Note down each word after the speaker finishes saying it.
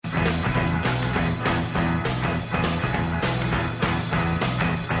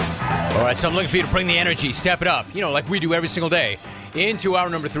All right, so I'm looking for you to bring the energy, step it up, like we do every single day, into hour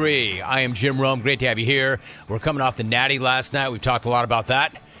number 3. I am Jim Rome. Great to have you here. We're coming off the Natty last night. We've talked a lot about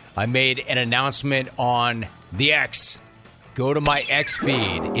that. I made an announcement on the X. Go to my X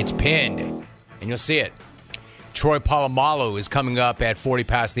feed. It's pinned, and you'll see it. Troy Polamalu is coming up at 40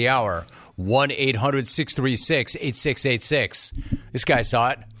 past the hour. 1-800-636-8686. This guy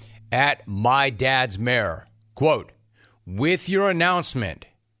saw it at My Dad's Mare. Quote, with your announcement,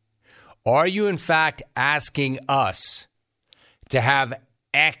 are you in fact asking us to have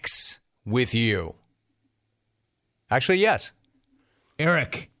X with you? Actually, yes.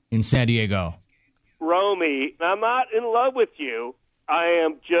 Eric in San Diego. Romy, I'm not in love with you. I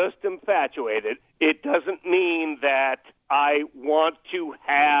am just infatuated. It doesn't mean that I want to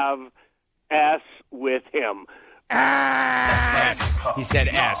have S with him. S. He said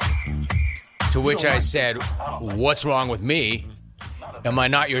S. To which I said, what's wrong with me? Am I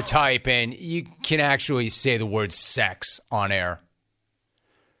not your type? And you can actually say the word sex on air.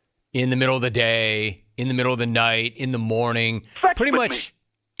 In the middle of the day, in the middle of the night, in the morning, pretty much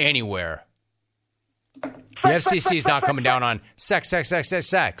anywhere. The FCC is not coming down on sex.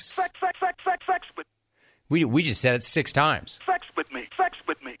 We just said it 6 times. Sex with me.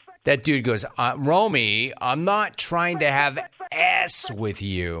 That dude goes, Romy, I'm not trying to have S with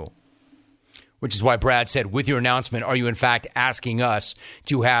you. Which is why Brad said, with your announcement, are you in fact asking us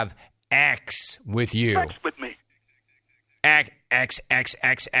to have X with you? Sex with me. X.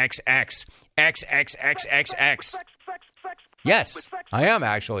 Yes, I am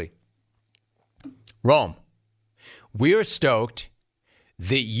actually. Rome, we are stoked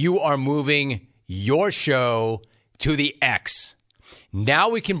that you are moving your show to the X. Now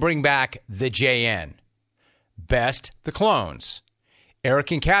we can bring back the JN. Best the Clones.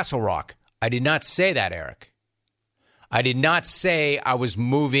 Eric in Castle Rock. I did not say that, Eric. I did not say I was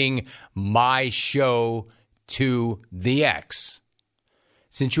moving my show to the X.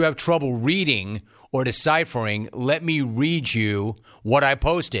 Since you have trouble reading or deciphering, let me read you what I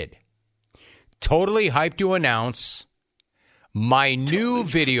posted. Totally hyped to announce my new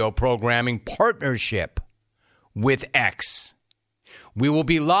video programming partnership with X. We will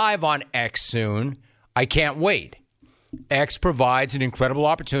be live on X soon. I can't wait. X provides an incredible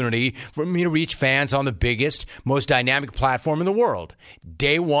opportunity for me to reach fans on the biggest, most dynamic platform in the world.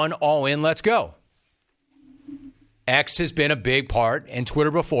 Day one, all in, let's go. X has been a big part, and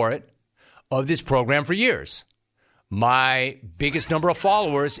Twitter before it, of this program for years. My biggest number of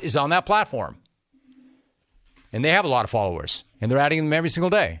followers is on that platform. And they have a lot of followers, and they're adding them every single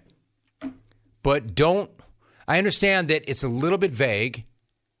day. But I understand that it's a little bit vague,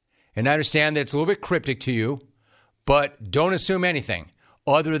 and I understand that it's a little bit cryptic to you, but don't assume anything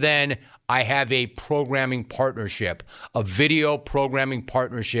other than I have a programming partnership, a video programming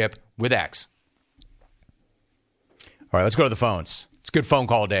partnership with X. All right, let's go to the phones. It's a good phone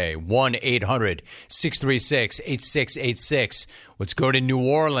call day. 1-800-636-8686. Let's go to New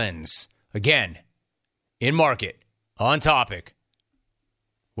Orleans. Again, in market, on topic,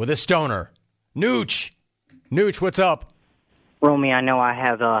 with a stoner. Nooch. Nooch, what's up? Romy, I know I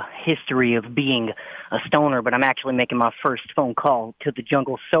have a history of being a stoner, but I'm actually making my first phone call to the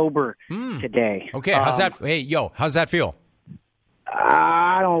jungle sober today. Okay, how's that? Hey, how's that feel?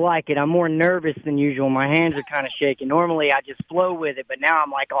 I don't like it. I'm more nervous than usual. My hands are kind of shaking. Normally, I just flow with it, but now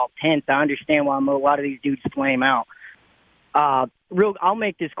I'm like all tense. I understand why a lot of these dudes flame out. I'll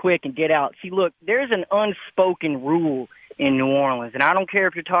make this quick and get out. See, look, there's an unspoken rule in New Orleans, and I don't care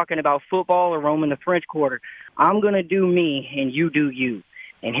if you're talking about football or roaming the French Quarter. I'm going to do me, and you do you.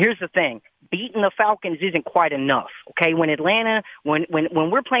 And here's the thing. Beating the Falcons isn't quite enough, okay? When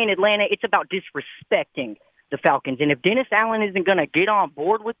we're playing Atlanta, it's about disrespecting the Falcons. And if Dennis Allen isn't going to get on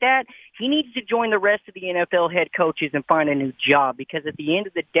board with that, he needs to join the rest of the NFL head coaches and find a new job, because at the end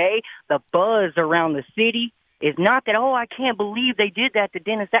of the day, the buzz around the city is not that, I can't believe they did that to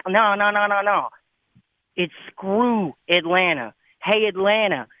Dennis Allen. No. It's screw Atlanta. Hey,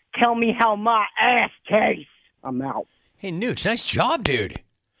 Atlanta, tell me how my ass tastes. I'm out. Hey, Nooch, nice job, dude.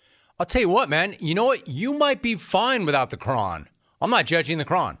 I'll tell you what, man. You know what? You might be fine without the Quran. I'm not judging the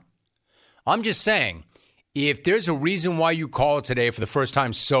Quran. I'm just saying, if there's a reason why you call it today for the first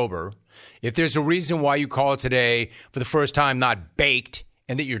time sober, if there's a reason why you call it today for the first time not baked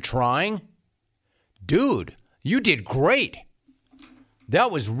and that you're trying, dude, you did great.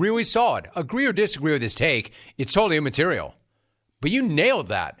 That was really solid. Agree or disagree with this take, it's totally immaterial. But you nailed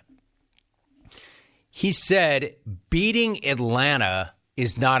that. He said, beating Atlanta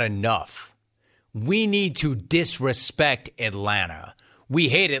is not enough. We need to disrespect Atlanta. We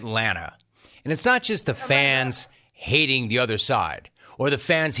hate Atlanta. And it's not just the fans hating the other side or the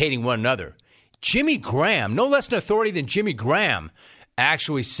fans hating one another. Jimmy Graham, no less an authority than Jimmy Graham,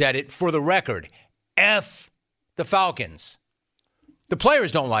 actually said it for the record. F the Falcons. The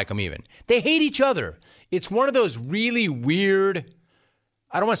players don't like them even. They hate each other. It's one of those really weird,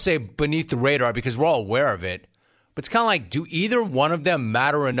 I don't want to say beneath the radar because we're all aware of it, but it's kind of like, do either one of them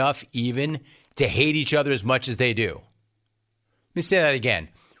matter enough even to hate each other as much as they do? Let me say that again.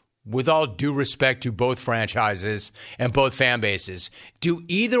 With all due respect to both franchises and both fan bases, do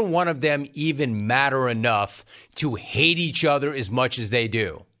either one of them even matter enough to hate each other as much as they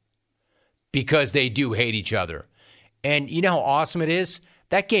do? Because they do hate each other. And you know how awesome it is?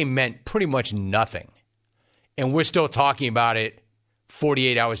 That game meant pretty much nothing. And we're still talking about it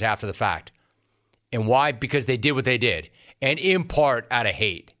 48 hours after the fact. And why? Because they did what they did. And in part out of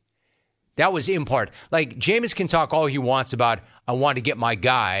hate. That was in part. Like, Jameis can talk all he wants about, I want to get my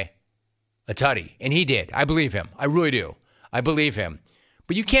guy a tutty. And he did. I believe him. I really do. I believe him.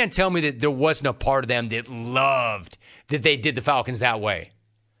 But you can't tell me that there wasn't a part of them that loved that they did the Falcons that way.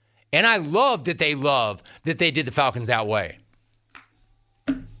 And I love that they did the Falcons that way.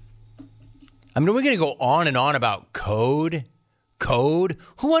 I mean, we're going to go on and on about code. Code?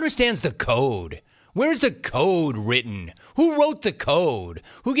 Who understands the code? Where's the code written? Who wrote the code?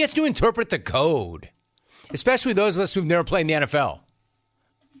 Who gets to interpret the code? Especially those of us who've never played in the NFL.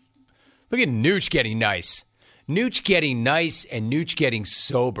 Look at Nooch getting nice. Nooch getting nice and Nooch getting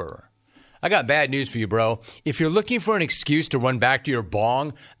sober. I got bad news for you, bro. If you're looking for an excuse to run back to your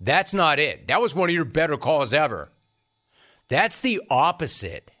bong, that's not it. That was one of your better calls ever. That's the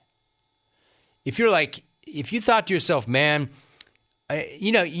opposite. If you thought to yourself, man,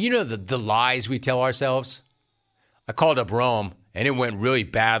 you know the lies we tell ourselves? I called up Rome, and it went really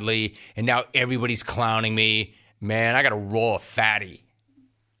badly, and now everybody's clowning me. Man, I got to roll a fatty.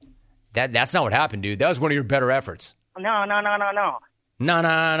 That's not what happened, dude. That was one of your better efforts. No.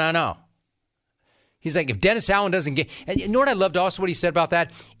 No. He's like, if Dennis Allen doesn't get... And you know what I loved also what he said about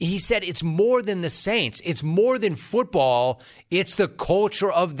that? He said it's more than the Saints. It's more than football. It's the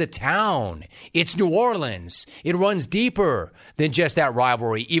culture of the town. It's New Orleans. It runs deeper than just that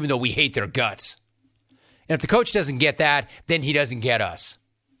rivalry, even though we hate their guts. And if the coach doesn't get that, then he doesn't get us.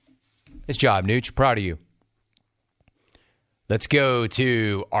 Nice job, Nooch. Proud of you. Let's go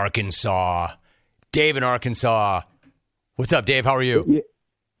to Arkansas. Dave in Arkansas. What's up, Dave? How are you? Yeah.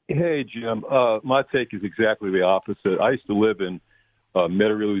 Hey, Jim. My take is exactly the opposite. I used to live in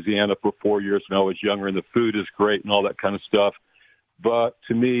Metairie, Louisiana for 4 years when I was younger, and the food is great and all that kind of stuff. But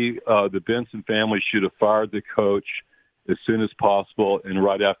to me, the Benson family should have fired the coach as soon as possible, and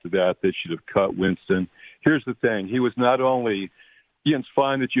right after that, they should have cut Winston. Here's the thing. He was not only – it's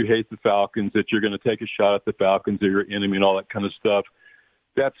fine that you hate the Falcons, that you're going to take a shot at the Falcons, they're your enemy and all that kind of stuff.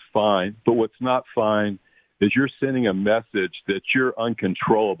 That's fine. But what's not fine is you're sending a message that you're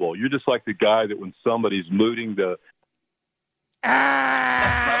uncontrollable. You're just like the guy that when somebody's mooting the...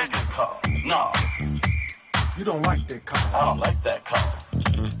 That's not a good call. No. You don't like that call. I don't like that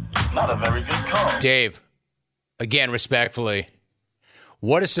call. Not a very good call. Dave, again, respectfully,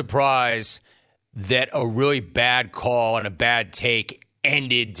 what a surprise that a really bad call and a bad take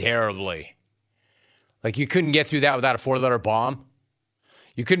ended terribly. Like, you couldn't get through that without a four-letter bomb?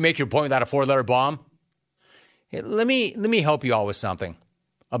 You couldn't make your point without a four-letter bomb? Hey, let me help you all with something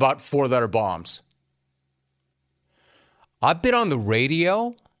about four-letter bombs. I've been on the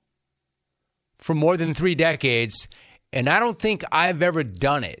radio for more than 3 decades, and I don't think I've ever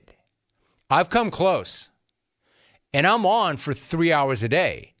done it. I've come close, and I'm on for 3 hours a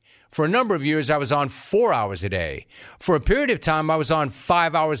day. For a number of years, I was on 4 hours a day. For a period of time, I was on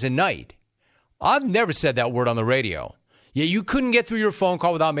 5 hours a night. I've never said that word on the radio. Yet you couldn't get through your phone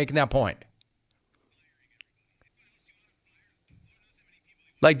call without making that point.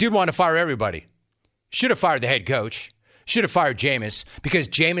 Like, dude wanted to fire everybody. Should have fired the head coach. Should have fired Jameis because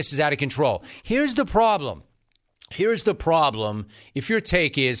Jameis is out of control. Here's the problem. If your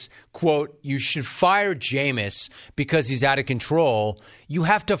take is, quote, you should fire Jameis because he's out of control, you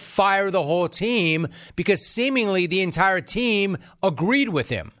have to fire the whole team because seemingly the entire team agreed with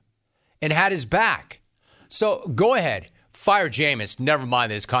him and had his back. So go ahead, fire Jameis. Never mind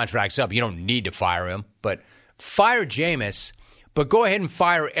that his contract's up. You don't need to fire him, but fire Jameis. But go ahead and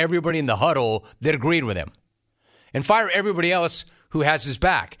fire everybody in the huddle that agreed with him. And fire everybody else who has his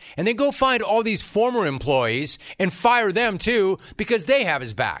back. And then go find all these former employees and fire them too because they have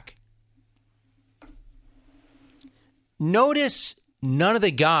his back. Notice none of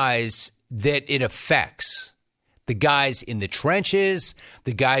the guys that it affects. The guys in the trenches,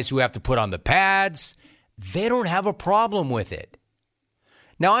 the guys who have to put on the pads, they don't have a problem with it.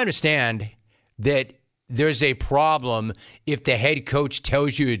 Now, I understand that there's a problem if the head coach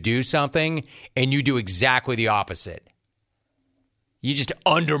tells you to do something and you do exactly the opposite. You just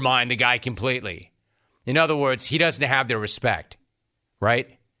undermine the guy completely. In other words, he doesn't have their respect,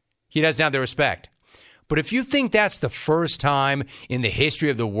 right? He doesn't have their respect. But if you think that's the first time in the history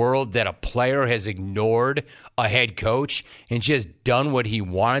of the world that a player has ignored a head coach and just done what he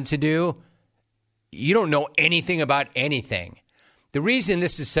wanted to do, you don't know anything about anything. The reason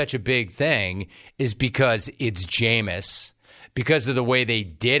this is such a big thing is because it's Jameis, because of the way they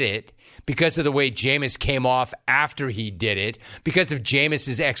did it, because of the way Jameis came off after he did it, because of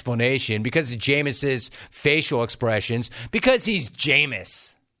Jameis's explanation, because of Jameis's facial expressions, because he's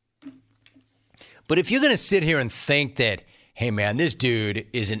Jameis. But if you're going to sit here and think that, hey, man, this dude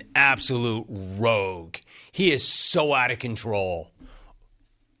is an absolute rogue, he is so out of control.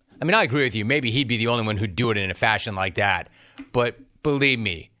 I mean, I agree with you. Maybe he'd be the only one who'd do it in a fashion like that. But believe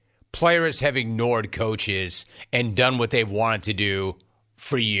me, players have ignored coaches and done what they've wanted to do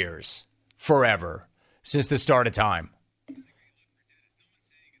for years, forever, since the start of time.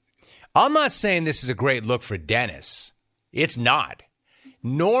 I'm not saying this is a great look for Dennis. It's not.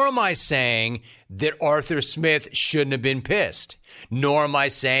 Nor am I saying that Arthur Smith shouldn't have been pissed. Nor am I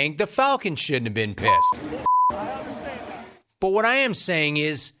saying the Falcons shouldn't have been pissed. But what I am saying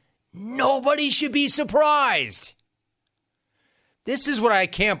is nobody should be surprised. This is what I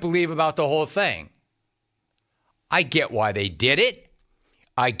can't believe about the whole thing. I get why they did it.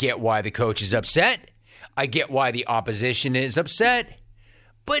 I get why the coach is upset. I get why the opposition is upset.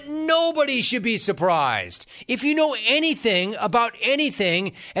 But nobody should be surprised. If you know anything about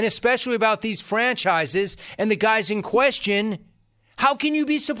anything, and especially about these franchises and the guys in question, how can you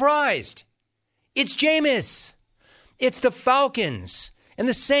be surprised? It's Jameis. It's the Falcons and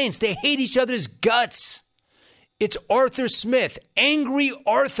the Saints. They hate each other's guts. It's Arthur Smith, angry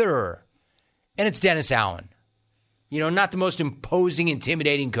Arthur. And it's Dennis Allen. You know, not the most imposing,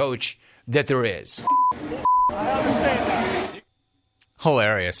 intimidating coach that there is. I understand that.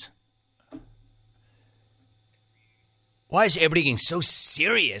 Hilarious. Why is everybody getting so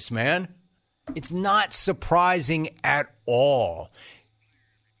serious, man? It's not surprising at all.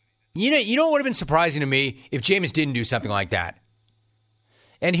 You know what would have been surprising to me if Jameis didn't do something like that?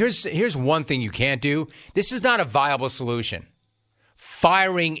 And here's one thing you can't do. This is not a viable solution.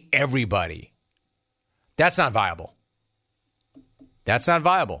 Firing everybody. That's not viable. That's not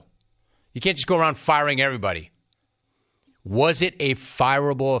viable. You can't just go around firing everybody. Was it a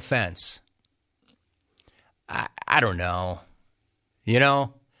fireable offense? I don't know. You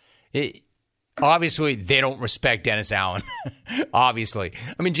know, obviously they don't respect Dennis Allen. Obviously.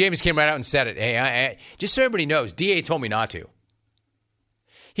 I mean, Jameis came right out and said it. Hey, just so everybody knows, DA told me not to.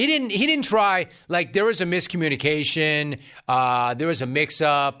 He didn't try, like, there was a miscommunication, there was a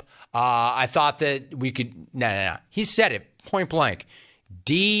mix-up, I thought that we could, no. He said it, point blank.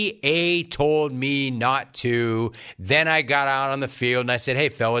 DA told me not to. Then I got out on the field and I said, hey,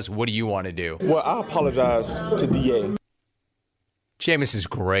 fellas, what do you want to do? Well, I apologize to DA. Jameis is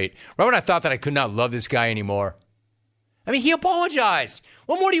great. Right when I thought that I could not love this guy anymore. I mean, he apologized.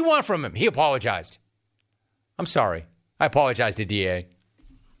 What more do you want from him? He apologized. I'm sorry. I apologize to DA.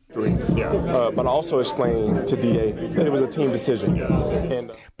 But I also explained to DA that it was a team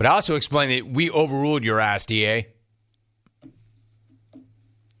decision. But I also explained that we overruled your ass, DA.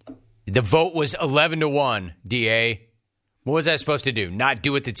 The vote was 11-1, DA. What was I supposed to do? Not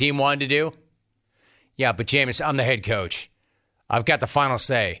do what the team wanted to do? Yeah, but Jameis, I'm the head coach. I've got the final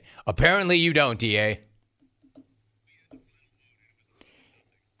say. Apparently you don't, DA.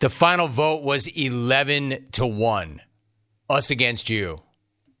 The final vote was 11-1. Us against you.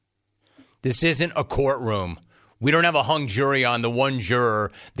 This isn't a courtroom. We don't have a hung jury on the one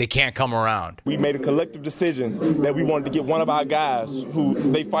juror that can't come around. We made a collective decision that we wanted to get one of our guys who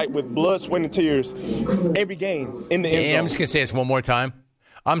they fight with blood, sweat, and tears every game in the end zone. I'm just going to say this one more time.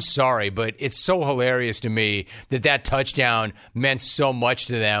 I'm sorry, but it's so hilarious to me that touchdown meant so much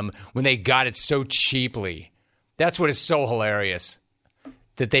to them when they got it so cheaply. That's what is so hilarious,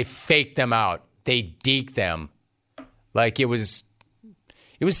 that they faked them out. They deked them. Like it was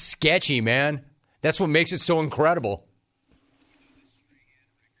sketchy, man. That's what makes it so incredible.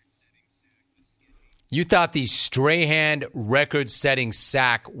 You thought the Strahan record-setting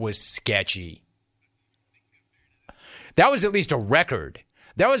sack was sketchy. That was at least a record.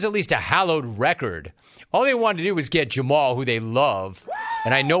 That was at least a hallowed record. All they wanted to do was get Jamal, who they love,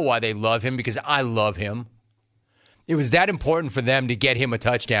 and I know why they love him, because I love him. It was that important for them to get him a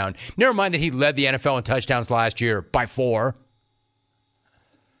touchdown. Never mind that he led the NFL in touchdowns last year by 4.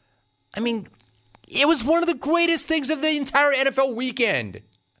 I mean, it was one of the greatest things of the entire NFL weekend.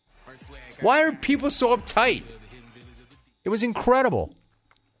 Why are people so uptight? It was incredible.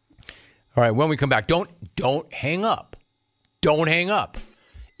 All right, when we come back, don't hang up. Don't hang up.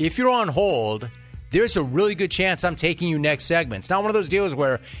 If you're on hold, there's a really good chance I'm taking you next segment. It's not one of those deals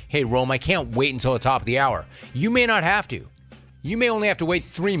where, hey, Rome, I can't wait until the top of the hour. You may not have to. You may only have to wait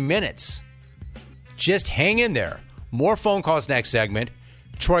 3 minutes. Just hang in there. More phone calls next segment.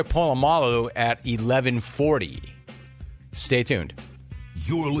 Troy Polamalu at 11:40. Stay tuned.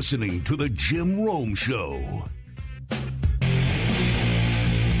 You're listening to The Jim Rome Show.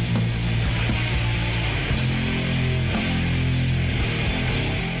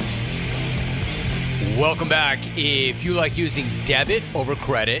 Welcome back. If you like using debit over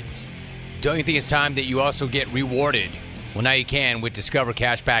credit, don't you think it's time that you also get rewarded? Well, now you can with Discover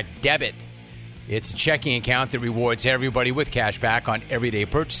Cashback Debit. It's a checking account that rewards everybody with cashback on everyday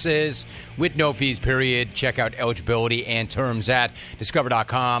purchases with no fees, period. Check out eligibility and terms at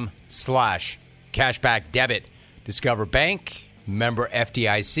discover.com/cashback debit. Discover Bank, member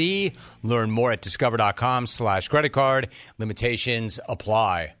FDIC. Learn more at discover.com/credit card. Limitations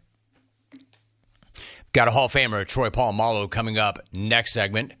apply. Got a Hall of Famer, Troy Polamalu, coming up next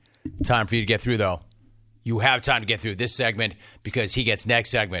segment. Time for you to get through, though. You have time to get through this segment because he gets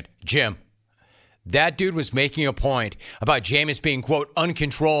next segment. Jim, that dude was making a point about Jameis being, quote,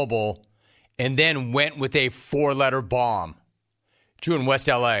 uncontrollable, and then went with a 4-letter bomb. Drew in West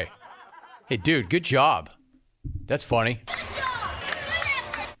L.A. Hey, dude, good job. That's funny.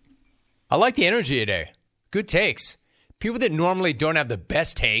 I like the energy today. Good takes. People that normally don't have the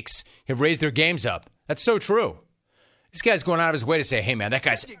best takes have raised their games up. That's so true. This guy's going out of his way to say, hey, man, that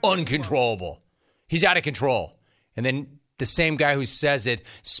guy's uncontrollable. He's out of control. And then the same guy who says it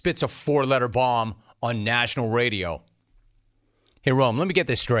spits a 4-letter bomb on national radio. Hey, Rome, let me get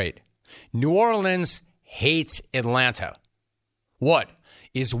this straight. New Orleans hates Atlanta. What?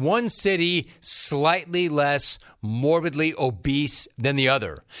 Is one city slightly less morbidly obese than the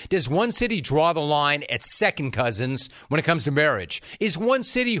other? Does one city draw the line at second cousins when it comes to marriage? Is one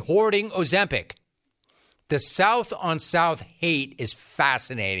city hoarding Ozempic? The South-on-South hate is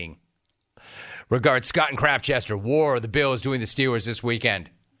fascinating. Regards Scott and Crapchester. War the Bills doing the Steelers this weekend.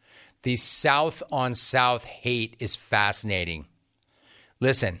 The South-on-South hate is fascinating.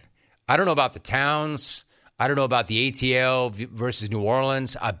 Listen, I don't know about the towns. I don't know about the ATL versus New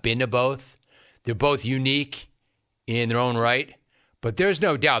Orleans. I've been to both. They're both unique in their own right. But there's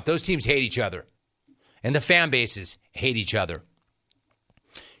no doubt those teams hate each other. And the fan bases hate each other.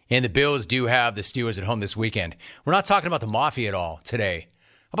 And the Bills do have the Steelers at home this weekend. We're not talking about the Mafia at all today.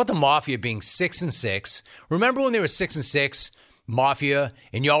 How about the Mafia being 6-6? Remember when they were 6-6, Mafia,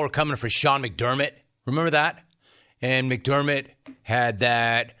 and y'all were coming for Sean McDermott? Remember that? And McDermott had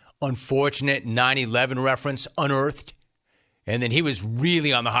that unfortunate 9/11 reference unearthed. And then he was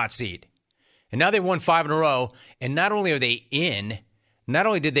really on the hot seat. And now they've won 5 in a row. And not only are they in, not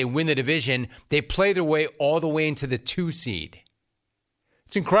only did they win the division, they play their way all the way into the 2 seed.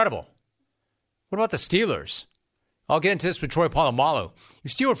 It's incredible. What about the Steelers? I'll get into this with Troy Polamalu. Your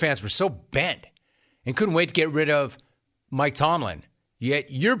Steeler fans were so bent and couldn't wait to get rid of Mike Tomlin.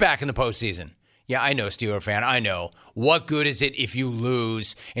 Yet you're back in the postseason. Yeah, I know, Steeler fan. I know. What good is it if you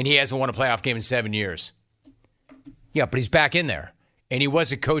lose and he hasn't won a playoff game in 7 years? Yeah, but he's back in there. And he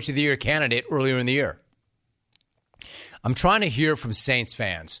was a Coach of the Year candidate earlier in the year. I'm trying to hear from Saints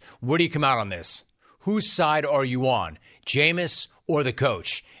fans. Where do you come out on this? Whose side are you on? Jameis or the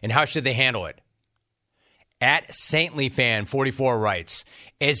coach? And how should they handle it? At Saintly Fan 44 writes,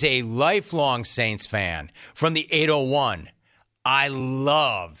 as a lifelong Saints fan from the 801, I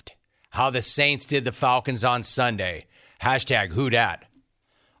loved how the Saints did the Falcons on Sunday. Hashtag who dat.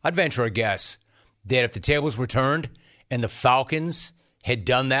 I'd venture a guess that if the tables were turned and the Falcons had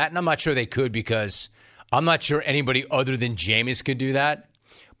done that, and I'm not sure they could because I'm not sure anybody other than Jameis could do that.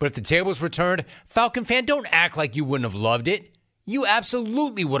 But if the tables were turned, Falcon fan, don't act like you wouldn't have loved it. You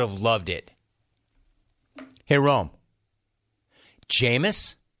absolutely would have loved it. Hey, Rome.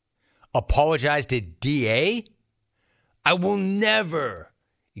 Jameis apologized to DA? I will never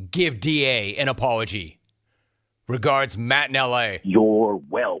give DA an apology. Regards, Matt in L.A. You're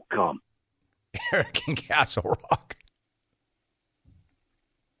welcome. Eric in Castle Rock.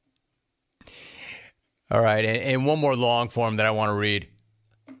 All right, and one more long form that I want to read.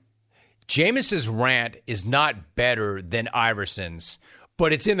 Jameis's rant is not better than Iverson's,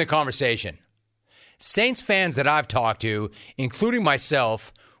 but it's in the conversation. Saints fans that I've talked to, including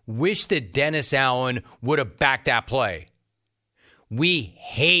myself, wish that Dennis Allen would have backed that play. We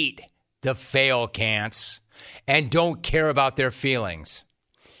hate the fail cants and don't care about their feelings.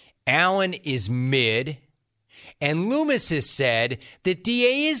 Allen is mid, And Loomis has said that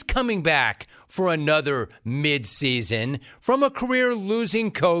DA is coming back for another midseason from a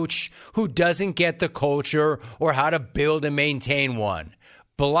career-losing coach who doesn't get the culture or how to build and maintain one.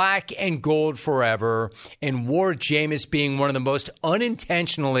 Black and gold forever, and Ward Jameis being one of the most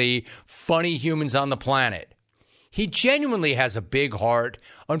unintentionally funny humans on the planet. He genuinely has a big heart.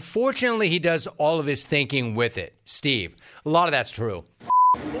 Unfortunately, he does all of his thinking with it. Steve, a lot of that's true.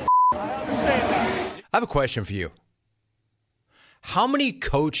 I have a question for you. How many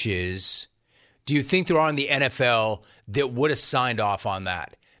coaches do you think there are in the NFL that would have signed off on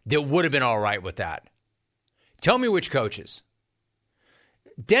that would have been all right with that? Tell me which coaches.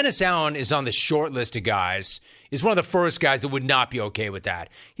 Dennis Allen is on the short list of guys, is one of the first guys that would not be okay with that.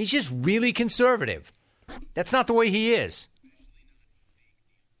 He's just really conservative. That's not the way he is.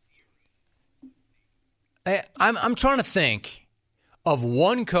 I'm trying to think of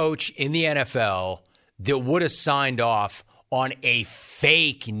one coach in the NFL that would have signed off on a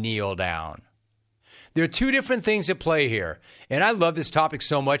fake kneel down. There are two different things at play here, and I love this topic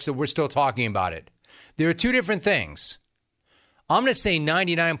so much that we're still talking about it. There are two different things. I'm going to say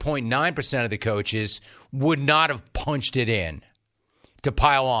 99.9% of the coaches would not have punched it in to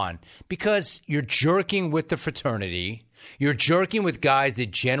pile on because you're jerking with the fraternity. You're jerking with guys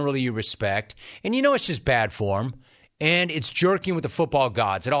that generally you respect, and you know it's just bad form, and it's jerking with the football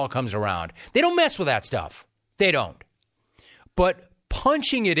gods. It all comes around. They don't mess with that stuff. They don't. But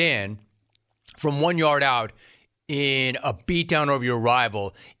punching it in from 1 yard out in a beatdown over your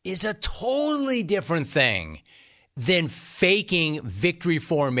rival is a totally different thing than faking victory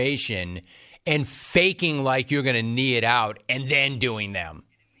formation and faking like you're going to knee it out and then doing them.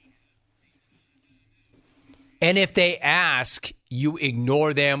 And if they ask, you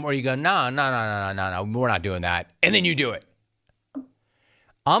ignore them or you go, no, we're not doing that. And then you do it.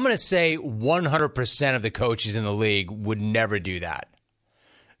 I'm going to say 100% of the coaches in the league would never do that.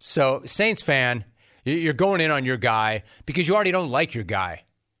 So, Saints fan, you're going in on your guy because you already don't like your guy.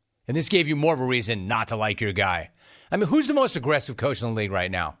 And this gave you more of a reason not to like your guy. I mean, who's the most aggressive coach in the league right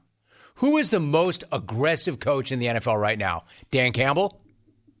now? Who is the most aggressive coach in the NFL right now? Dan Campbell?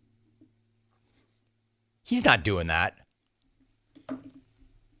 He's not doing that.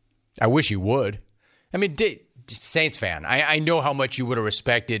 I wish he would. I mean, Saints fan, I know how much you would have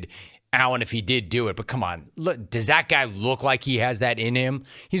respected Allen if he did do it, but come on. Look, does that guy look like he has that in him?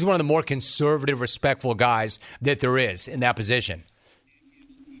 He's one of the more conservative, respectful guys that there is in that position.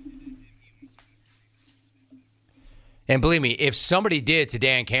 And believe me, if somebody did to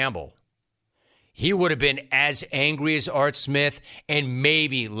Dan Campbell, he would have been as angry as Art Smith and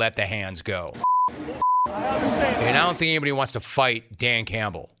maybe let the hands go. And I don't think anybody wants to fight Dan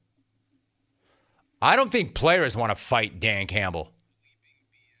Campbell. I don't think players want to fight Dan Campbell.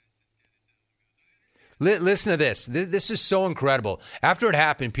 Listen to this. This is so incredible. After it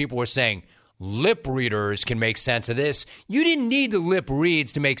happened, people were saying, lip readers can make sense of this. You didn't need the lip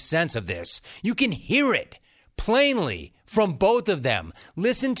reads to make sense of this. You can hear it plainly from both of them.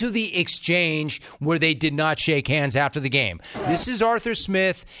 Listen to the exchange where they did not shake hands after the game. This is Arthur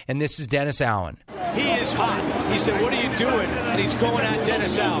Smith, and this is Dennis Allen. He is hot. He said, what are you doing? And he's going at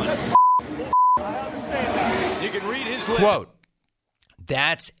Dennis Allen. You can read his lips. Quote,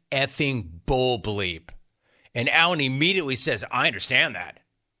 that's effing bull bleep. And Allen immediately says, I understand that.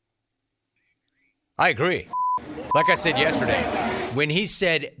 I agree. Like I said yesterday, when he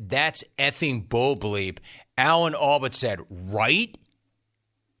said, that's effing bull bleep, Allen all but said, right?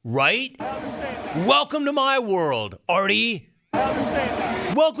 Right? Welcome to my world, Artie.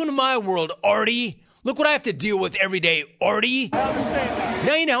 Welcome to my world, Artie. Look what I have to deal with every day, Artie.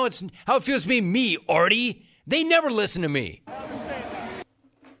 Now you know how it feels to be me, Artie. They never listen to me.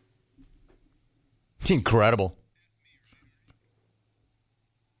 It's incredible.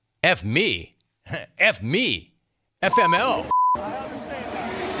 F me. F me. FML.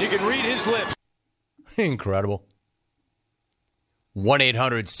 You can read his lips. Incredible.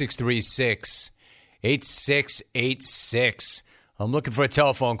 1-800-636-8686. I'm looking for a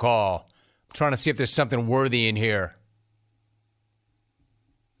telephone call. I'm trying to see if there's something worthy in here.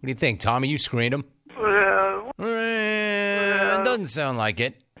 What do you think, Tommy? You screened him? Doesn't sound like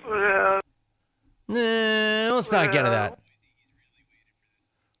it. Let's not get to that.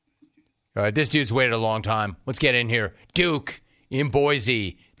 All right, this dude's waited a long time. Let's get in here. Duke in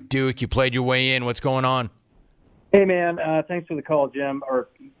Boise. Duke, you played your way in. What's going on? Hey, man. Thanks for the call, Jim, or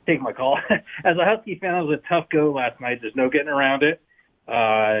taking my call. As a Husky fan, it was a tough go last night. There's no getting around it.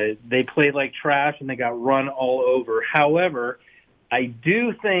 They played like trash, and they got run all over. However, I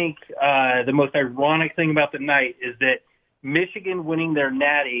do think the most ironic thing about the night is that Michigan winning their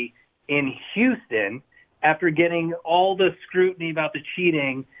natty in Houston after getting all the scrutiny about the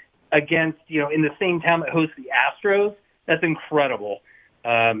cheating against, in the same town that hosts the Astros. That's incredible.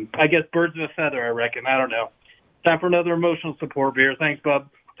 I guess birds of a feather, I reckon. I don't know. Time for another emotional support beer. Thanks, bub.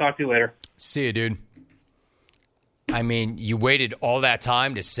 Talk to you later. See you, dude. I mean, you waited all that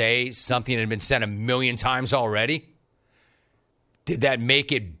time to say something that had been said a million times already? Did that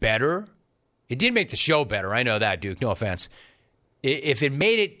make it better? It did make the show better. I know that, Duke. No offense. If it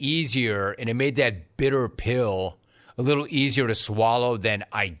made it easier and it made that bitter pill a little easier to swallow, then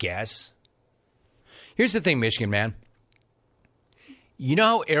I guess. Here's the thing, Michigan, man. You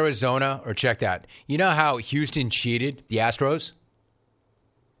know how Arizona, or check that, you know how Houston cheated the Astros?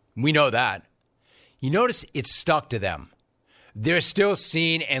 We know that. You notice it stuck to them. They're still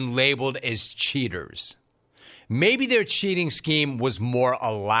seen and labeled as cheaters. Maybe their cheating scheme was more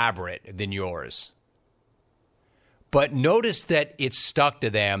elaborate than yours. But notice that it stuck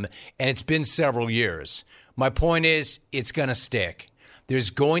to them, and it's been several years. My point is, it's going to stick. There's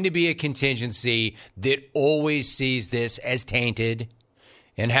going to be a contingency that always sees this as tainted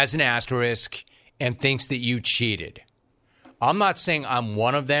and has an asterisk and thinks that you cheated. I'm not saying I'm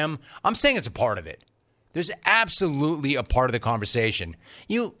one of them. I'm saying it's a part of it. There's absolutely a part of the conversation.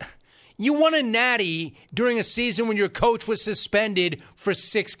 You won a natty during a season when your coach was suspended for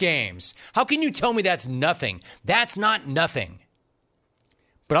 6 games. How can you tell me that's nothing? That's not nothing.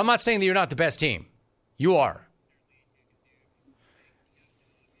 But I'm not saying that you're not the best team. You are.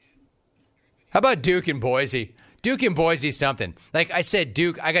 How about Duke and Boise? Duke and Boise something. Like I said,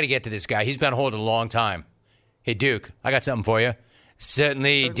 Duke, I got to get to this guy. He's been on hold a long time. Hey, Duke, I got something for you.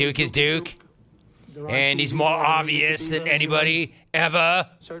 Certainly Duke is Duke. And he's more obvious than anybody ever.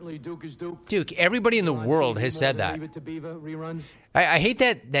 Certainly Duke is Duke. Duke, everybody in the world has said that. I hate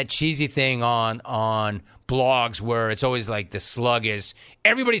that cheesy thing on blogs where it's always like the slug is,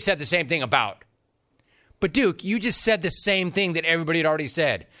 everybody said the same thing about. But Duke, you just said the same thing that everybody had already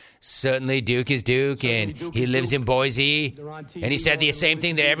said. Certainly Duke is Duke, and he lives in Boise. And he said the same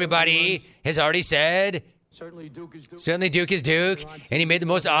thing that everybody has already said. Certainly Duke is Duke. Certainly Duke is Duke, and he made the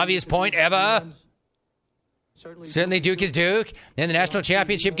most obvious point ever. Certainly Duke is Duke, and the national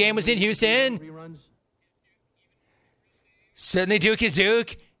championship game was in Houston. Certainly Duke is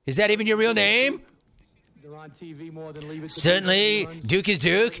Duke. Is that even your real name? Certainly Duke is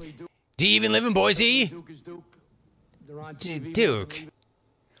Duke. Do you even live in Boise? Duke.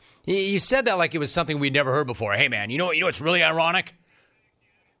 You said that like it was something we'd never heard before. Hey, man, you know what's really ironic?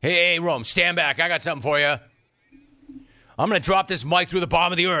 Hey, Rome, stand back. I got something for you. I'm going to drop this mic through the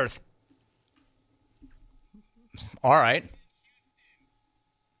bottom of the earth. All right.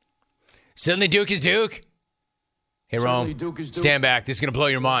 Certainly Duke is Duke. Hey, Rome, stand back. This is going to blow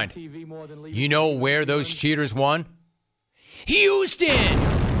your mind. You know where those cheaters won? Houston!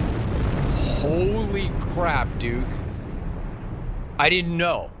 Holy crap, Duke. I didn't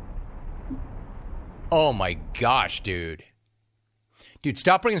know. Oh, my gosh, dude. Dude,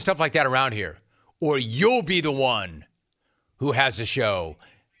 stop bringing stuff like that around here, or you'll be the one who has the show.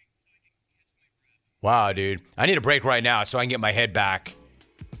 Wow, dude. I need a break right now so I can get my head back.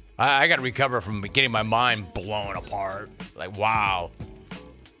 I got to recover from getting my mind blown apart. Like, wow.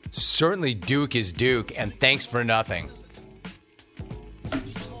 Certainly Duke is Duke, and thanks for nothing.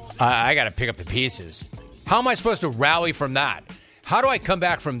 I got to pick up the pieces. How am I supposed to rally from that? How do I come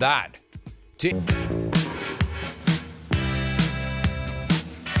back from that?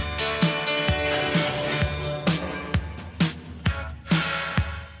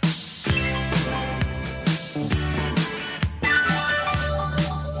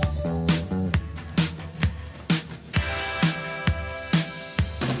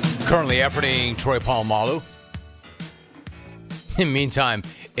 Currently efforting Troy Polamalu. In the meantime,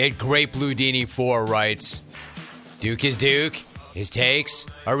 Ed Great Blue Dini 4 writes, Duke is Duke. His takes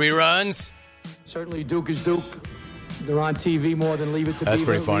are reruns. Certainly Duke is Duke. They're on TV more than Leave It to Beaver. That's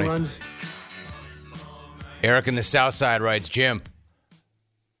pretty funny. Reruns. Eric in the South Side writes, Jim,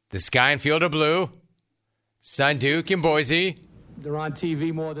 the sky and field are blue. Son Duke in Boise. They're on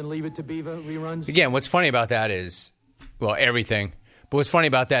TV more than Leave It to Beaver. Reruns. Again, what's funny about that is, well, everything. But what's funny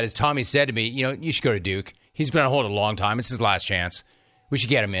about that is Tommy said to me, you should go to Duke. He's been on hold a long time. It's his last chance. We should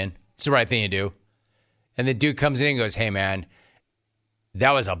get him in. It's the right thing to do. And the Duke comes in and goes, hey, man,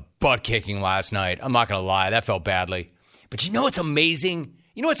 that was a butt kicking last night. I'm not going to lie. That felt badly. But you know what's amazing?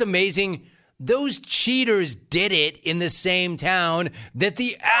 Those cheaters did it in the same town that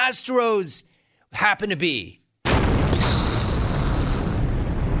the Astros happen to be.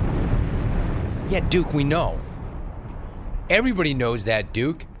 Yeah, Duke, we know. Everybody knows that,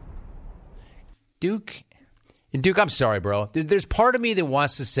 Duke. Duke, Duke, I'm sorry, bro. There's part of me that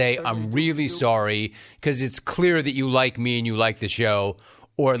wants to say I'm really sorry because it's clear that you like me and you like the show,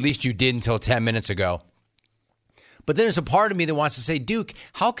 or at least you did until 10 minutes ago. But then there's a part of me that wants to say, Duke,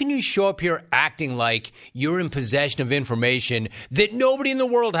 how can you show up here acting like you're in possession of information that nobody in the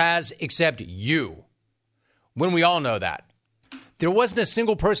world has except you, when we all know that? There wasn't a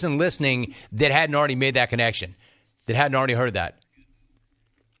single person listening that hadn't already made that connection, that hadn't already heard that.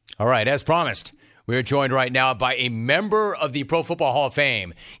 All right, as promised, we are joined right now by a member of the Pro Football Hall of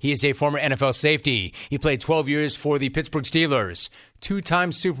Fame. He is a former NFL safety. He played 12 years for the Pittsburgh Steelers,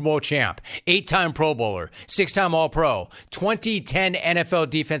 2-time Super Bowl champ, 8-time Pro Bowler, 6-time All-Pro, 2010 NFL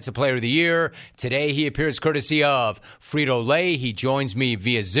Defensive Player of the Year. Today he appears courtesy of Frito-Lay. He joins me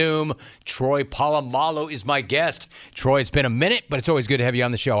via Zoom. Troy Polamalu is my guest. Troy, it's been a minute, but it's always good to have you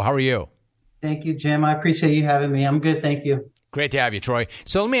on the show. How are you? Thank you, Jim. I appreciate you having me. I'm good, thank you. Great to have you, Troy.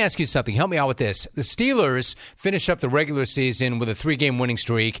 So let me ask you something. Help me out with this. The Steelers finished up the regular season with a 3-game winning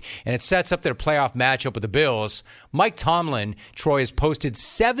streak, and it sets up their playoff matchup with the Bills. Mike Tomlin, Troy, has posted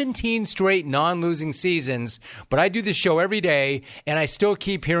 17 straight non-losing seasons, but I do this show every day, and I still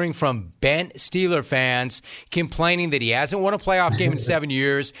keep hearing from bent Steeler fans complaining that he hasn't won a playoff game in 7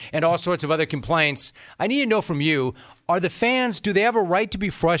 years and all sorts of other complaints. I need to know from you, are the fans, do they have a right to be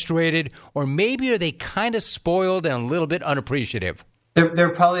frustrated, or maybe are they kind of spoiled and a little bit unappreciative? They're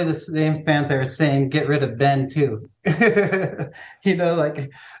probably the same fans that are saying, get rid of Ben, too. And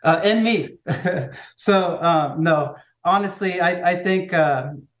me. So, no, honestly, I think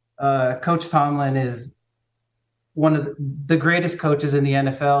Coach Tomlin is one of the greatest coaches in the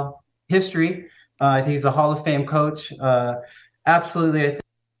NFL history. He's a Hall of Fame coach. Absolutely,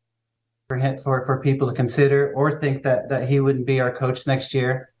 I think for people to consider or think that he wouldn't be our coach next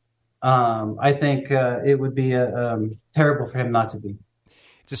year. I think it would be terrible for him not to be.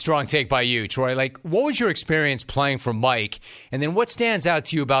 It's a strong take by you, Troy. What was your experience playing for Mike? And then what stands out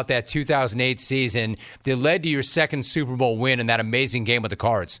to you about that 2008 season that led to your second Super Bowl win and that amazing game with the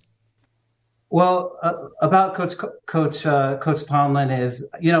Cards? Well, about Coach Tomlin is,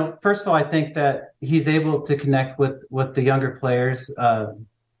 first of all, I think that he's able to connect with the younger players,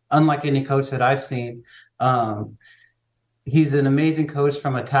 unlike any coach that I've seen. He's an amazing coach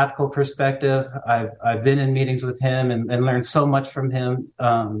from a tactical perspective. I've been in meetings with him and learned so much from him.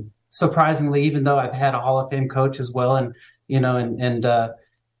 Surprisingly, even though I've had a Hall of Fame coach as well, and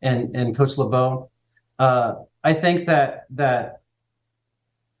Coach LeBeau, I think that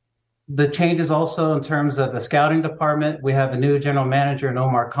the changes also in terms of the scouting department. We have a new general manager in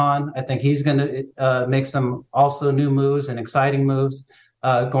Omar Khan. I think he's going to make some also new moves and exciting moves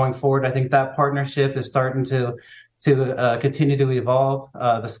going forward. I think that partnership is starting to continue to evolve.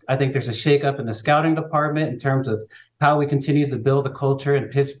 I think there's a shakeup in the scouting department in terms of how we continue to build a culture in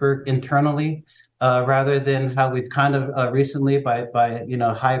Pittsburgh internally, rather than how we've kind of recently by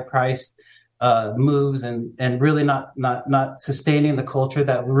high price moves and really not sustaining the culture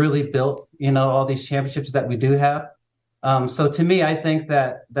that really built all these championships that we do have. So to me, I think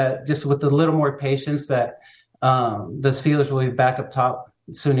that just with a little more patience, that the Steelers will be back up top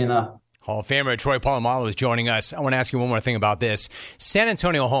soon enough. Hall of Famer Troy Polamalu is joining us. I want to ask you one more thing about this. San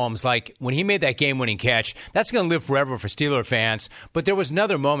Antonio Holmes, when he made that game-winning catch, that's going to live forever for Steeler fans. But there was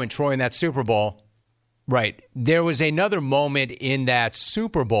another moment, Troy, in that Super Bowl. Right. There was another moment in that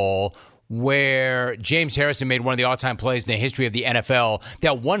Super Bowl where James Harrison made one of the all-time plays in the history of the NFL,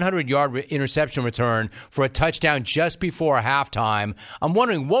 that 100-yard interception return for a touchdown just before halftime. I'm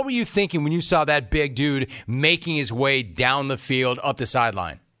wondering, what were you thinking when you saw that big dude making his way down the field up the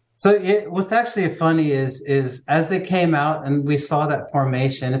sideline? So what's actually funny is as they came out and we saw that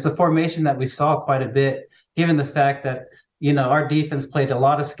formation, it's a formation that we saw quite a bit, given the fact that, our defense played a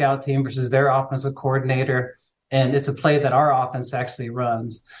lot of scout team versus their offensive coordinator. And it's a play that our offense actually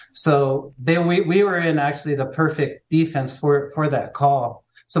runs. So we were in actually the perfect defense for that call.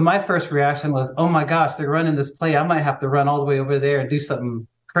 So my first reaction was, oh my gosh, they're running this play. I might have to run all the way over there and do something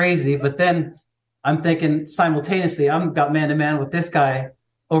crazy. But then I'm thinking simultaneously, I'm got man-to-man with this guy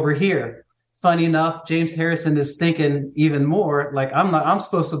over here. Funny enough, James Harrison is thinking even more like I'm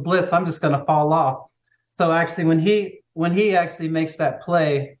supposed to blitz. I'm just going to fall off. So actually, when he actually makes that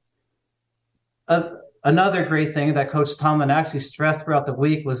play, another great thing that Coach Tomlin actually stressed throughout the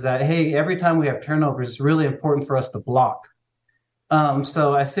week was that, hey, every time we have turnovers, it's really important for us to block.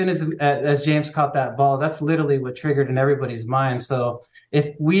 So as soon as James caught that ball, that's literally what triggered in everybody's mind. So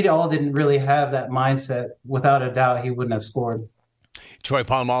if we all didn't really have that mindset, without a doubt, he wouldn't have scored. Troy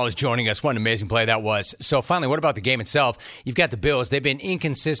Polamalu is joining us. What an amazing play that was. So finally, what about the game itself? You've got the Bills. They've been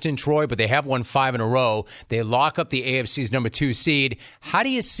inconsistent, Troy, but they have won 5 in a row. They lock up the AFC's number 2 seed. How do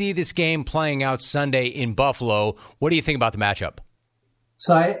you see this game playing out Sunday in Buffalo? What do you think about the matchup?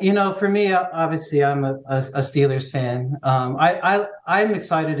 So, for me, obviously, I'm a Steelers fan. I'm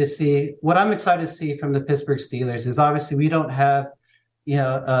excited to see what I'm excited to see from the Pittsburgh Steelers is obviously we don't have,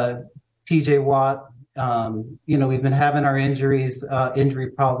 TJ Watt. We've been having our injury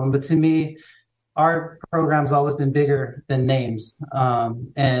problem, but to me, our program's always been bigger than names.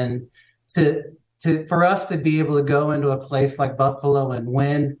 And for us to be able to go into a place like Buffalo and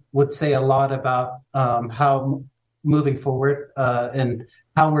win would say a lot about how moving forward and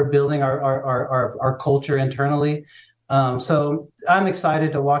how we're building our culture internally. So I'm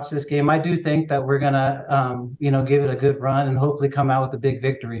excited to watch this game. I do think that we're gonna give it a good run and hopefully come out with a big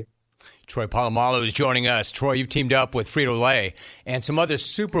victory. Troy Polamalu is joining us. Troy, you've teamed up with Frito-Lay and some other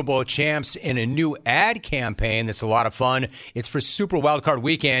Super Bowl champs in a new ad campaign that's a lot of fun. It's for Super Wildcard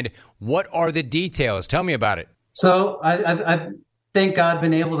Weekend. What are the details? Tell me about it. So I've thank God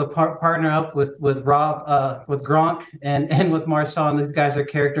been able to partner up with Rob, with Gronk and with Marshawn. These guys are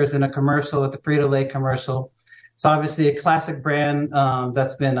characters in a commercial, with the Frito-Lay commercial. It's obviously a classic brand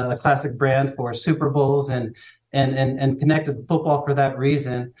that's been a classic brand for Super Bowls and connected to football for that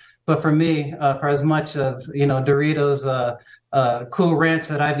reason. But for me, for as much of Doritos Cool Ranch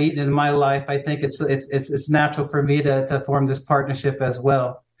that I've eaten in my life, I think it's natural for me to form this partnership as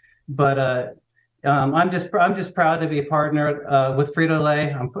well. But I'm just proud to be a partner with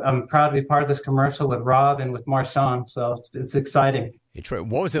Frito-Lay. I'm proud to be part of this commercial with Rob and with Marshawn. So it's exciting. Hey, Troy,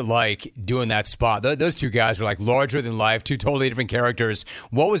 what was it like doing that spot? Those two guys are like larger than life, two totally different characters.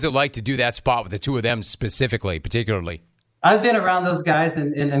 What was it like to do that spot with the two of them particularly? I've been around those guys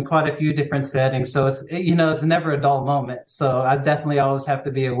in quite a few different settings, so it's never a dull moment. So I definitely always have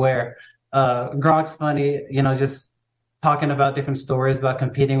to be aware. Gronk's funny, just talking about different stories about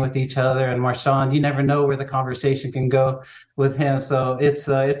competing with each other, and Marshawn, you never know where the conversation can go with him. So it's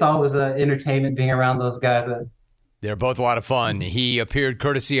always entertainment being around those guys. They're both a lot of fun. He appeared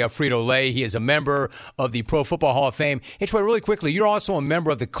courtesy of Frito-Lay. He is a member of the Pro Football Hall of Fame. Hey, Troy, really quickly, you're also a member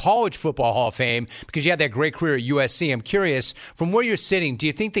of the College Football Hall of Fame because you had that great career at USC. I'm curious, from where you're sitting, do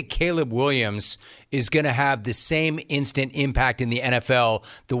you think that Caleb Williams is going to have the same instant impact in the NFL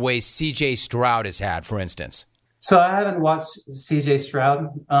the way C.J. Stroud has had, for instance? So I haven't watched C.J. Stroud,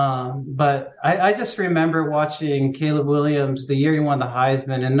 but I just remember watching Caleb Williams the year he won the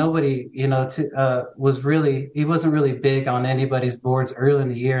Heisman, and nobody, he wasn't really big on anybody's boards early in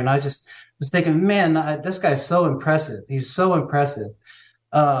the year. And I just was thinking, man, this guy's so impressive. He's so impressive.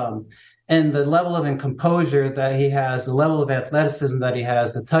 And the level of composure that he has, the level of athleticism that he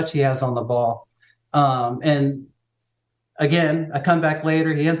has, the touch he has on the ball. And again, I come back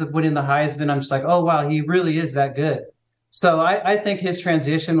later, he ends up winning the Heisman. I'm just like, oh, wow, he really is that good. So I think his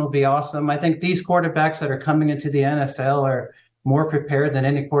transition will be awesome. I think these quarterbacks that are coming into the NFL are more prepared than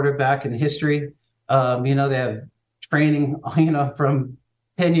any quarterback in history. They have training, from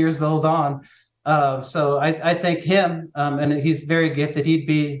 10 years old on. So I think him, and he's very gifted. He'd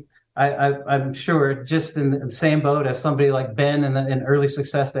be, I'm sure, just in the same boat as somebody like Ben in early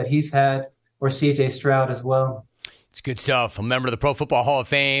success that he's had, or C.J. Stroud as well. It's good stuff. A member of the Pro Football Hall of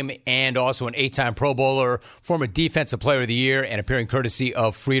Fame and also an 8-time Pro Bowler, former Defensive Player of the Year, and appearing courtesy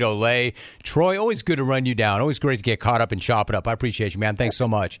of Frito-Lay. Troy, always good to run you down. Always great to get caught up and chop it up. I appreciate you, man. Thanks so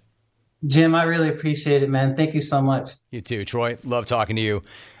much. Jim, I really appreciate it, man. Thank you so much. You too, Troy. Love talking to you.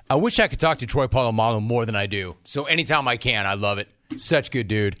 I wish I could talk to Troy Polamalu more than I do. So anytime I can, I love it. Such good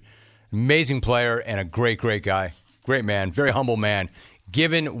dude. Amazing player and a great, great guy. Great man. Very humble man.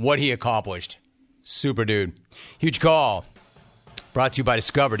 Given what he accomplished. Super dude. Huge call. Brought to you by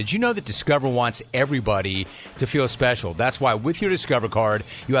Discover. Did you know that Discover wants everybody to feel special? That's why with your Discover card,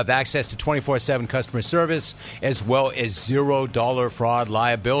 you have access to 24/7 customer service as well as $0 fraud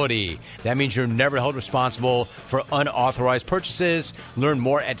liability. That means you're never held responsible for unauthorized purchases. Learn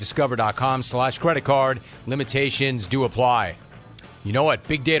more at discover.com/credit card. Limitations do apply. You know what?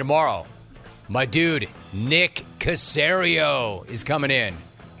 Big day tomorrow. My dude, Nick Caserio, is coming in.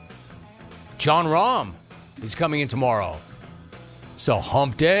 John Rahm is coming in tomorrow. So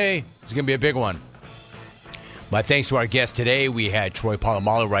hump day is going to be a big one. My thanks to our guest today. We had Troy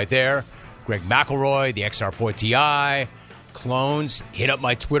Polamalu right there, Greg McElroy, the XR4 Ti, Clones. Hit up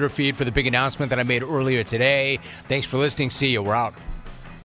my Twitter feed for the big announcement that I made earlier today. Thanks for listening. See you. We're out.